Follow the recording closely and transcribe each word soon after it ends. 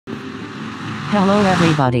Hello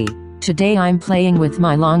everybody. Today I'm playing with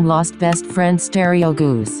my long-lost best friend Stereo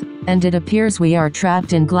Goose, and it appears we are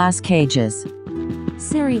trapped in glass cages.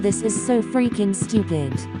 Siri, this is so freaking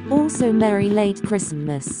stupid. Also, Merry late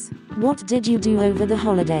Christmas. What did you do over the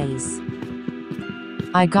holidays?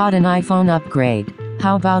 I got an iPhone upgrade.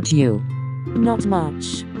 How about you? Not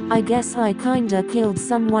much. I guess I kinda killed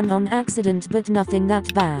someone on accident, but nothing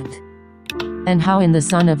that bad. And how in the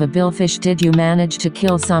son of a billfish did you manage to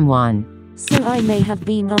kill someone? So I may have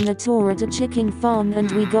been on a tour at a chicken farm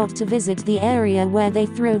and we got to visit the area where they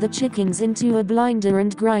throw the chickens into a blinder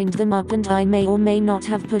and grind them up, and I may or may not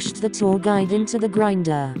have pushed the tour guide into the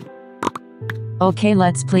grinder. Okay,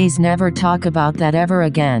 let's please never talk about that ever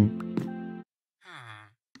again.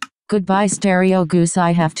 Goodbye Stereo Goose,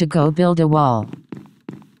 I have to go build a wall.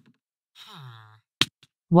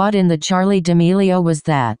 What in the Charlie D'Amelio was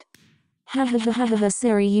that? Ha ha ha ha ha,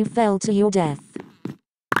 Siri, you fell to your death.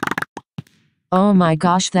 Oh my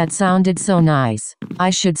gosh, that sounded so nice. I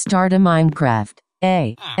should start a Minecraft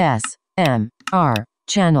ASMR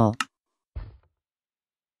channel.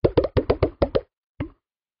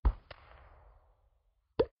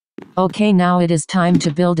 Okay, now it is time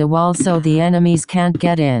to build a wall so the enemies can't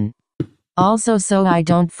get in. Also, so I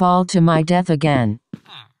don't fall to my death again.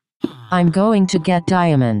 I'm going to get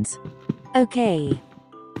diamonds. Okay.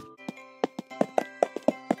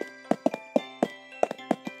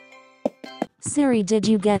 Siri, did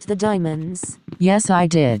you get the diamonds? Yes, I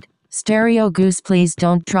did. Stereo Goose, please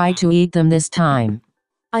don't try to eat them this time.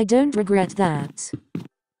 I don't regret that.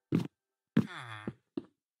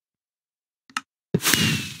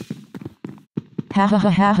 Ha ha ha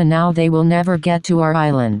ha ha, now they will never get to our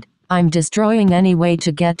island. I'm destroying any way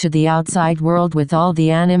to get to the outside world with all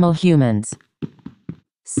the animal humans.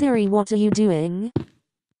 Siri, what are you doing?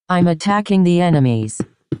 I'm attacking the enemies.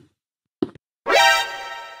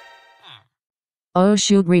 Oh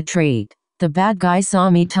shoot, retreat. The bad guy saw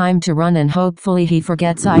me, time to run, and hopefully he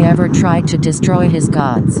forgets I ever tried to destroy his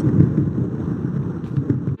gods.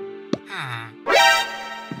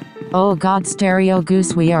 Oh god, Stereo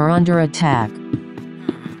Goose, we are under attack.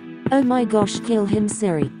 Oh my gosh, kill him,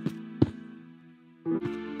 Siri.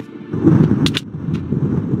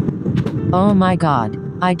 Oh my god,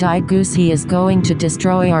 I died. Goose, he is going to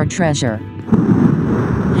destroy our treasure.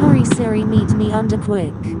 Hurry Siri, meet me under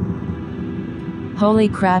quick. Holy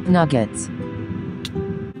crap, nuggets.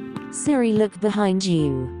 Siri, look behind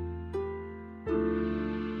you.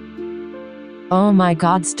 Oh my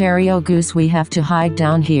god, Stereo Goose, we have to hide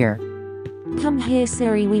down here. Come here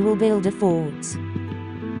Siri, we will build a fort.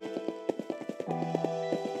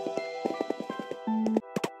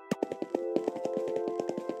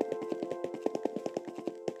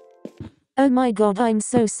 Oh my god, I'm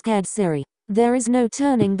so scared, Siri. There is no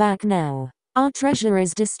turning back now. Our treasure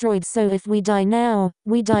is destroyed, so if we die now,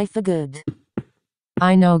 we die for good.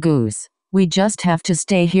 I know, Goose. We just have to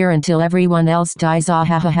stay here until everyone else dies. Ah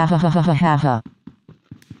ha ha ha ha ha ha ha ha.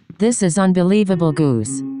 This is unbelievable,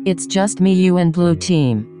 Goose. It's just me, you, and blue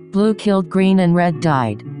team. Blue killed green and red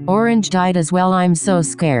died. Orange died as well. I'm so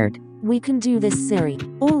scared. We can do this, Siri.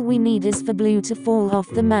 All we need is for blue to fall off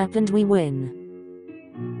the map and we win.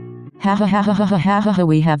 Ha ha ha ha ha ha ha ha,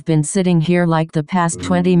 we have been sitting here like the past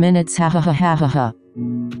 20 minutes. Ha ha ha ha ha ha.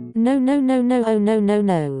 No no no no, oh no no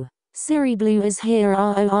no. Siri, blue is here.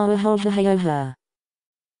 Ah oh ah oh ha ha ha.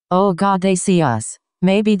 Oh god, they see us.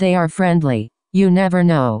 Maybe they are friendly. You never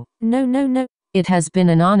know. No no no. It has been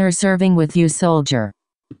an honor serving with you, soldier.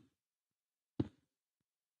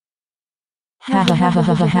 Ha ha ha ha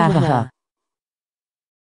ha ha ha ha.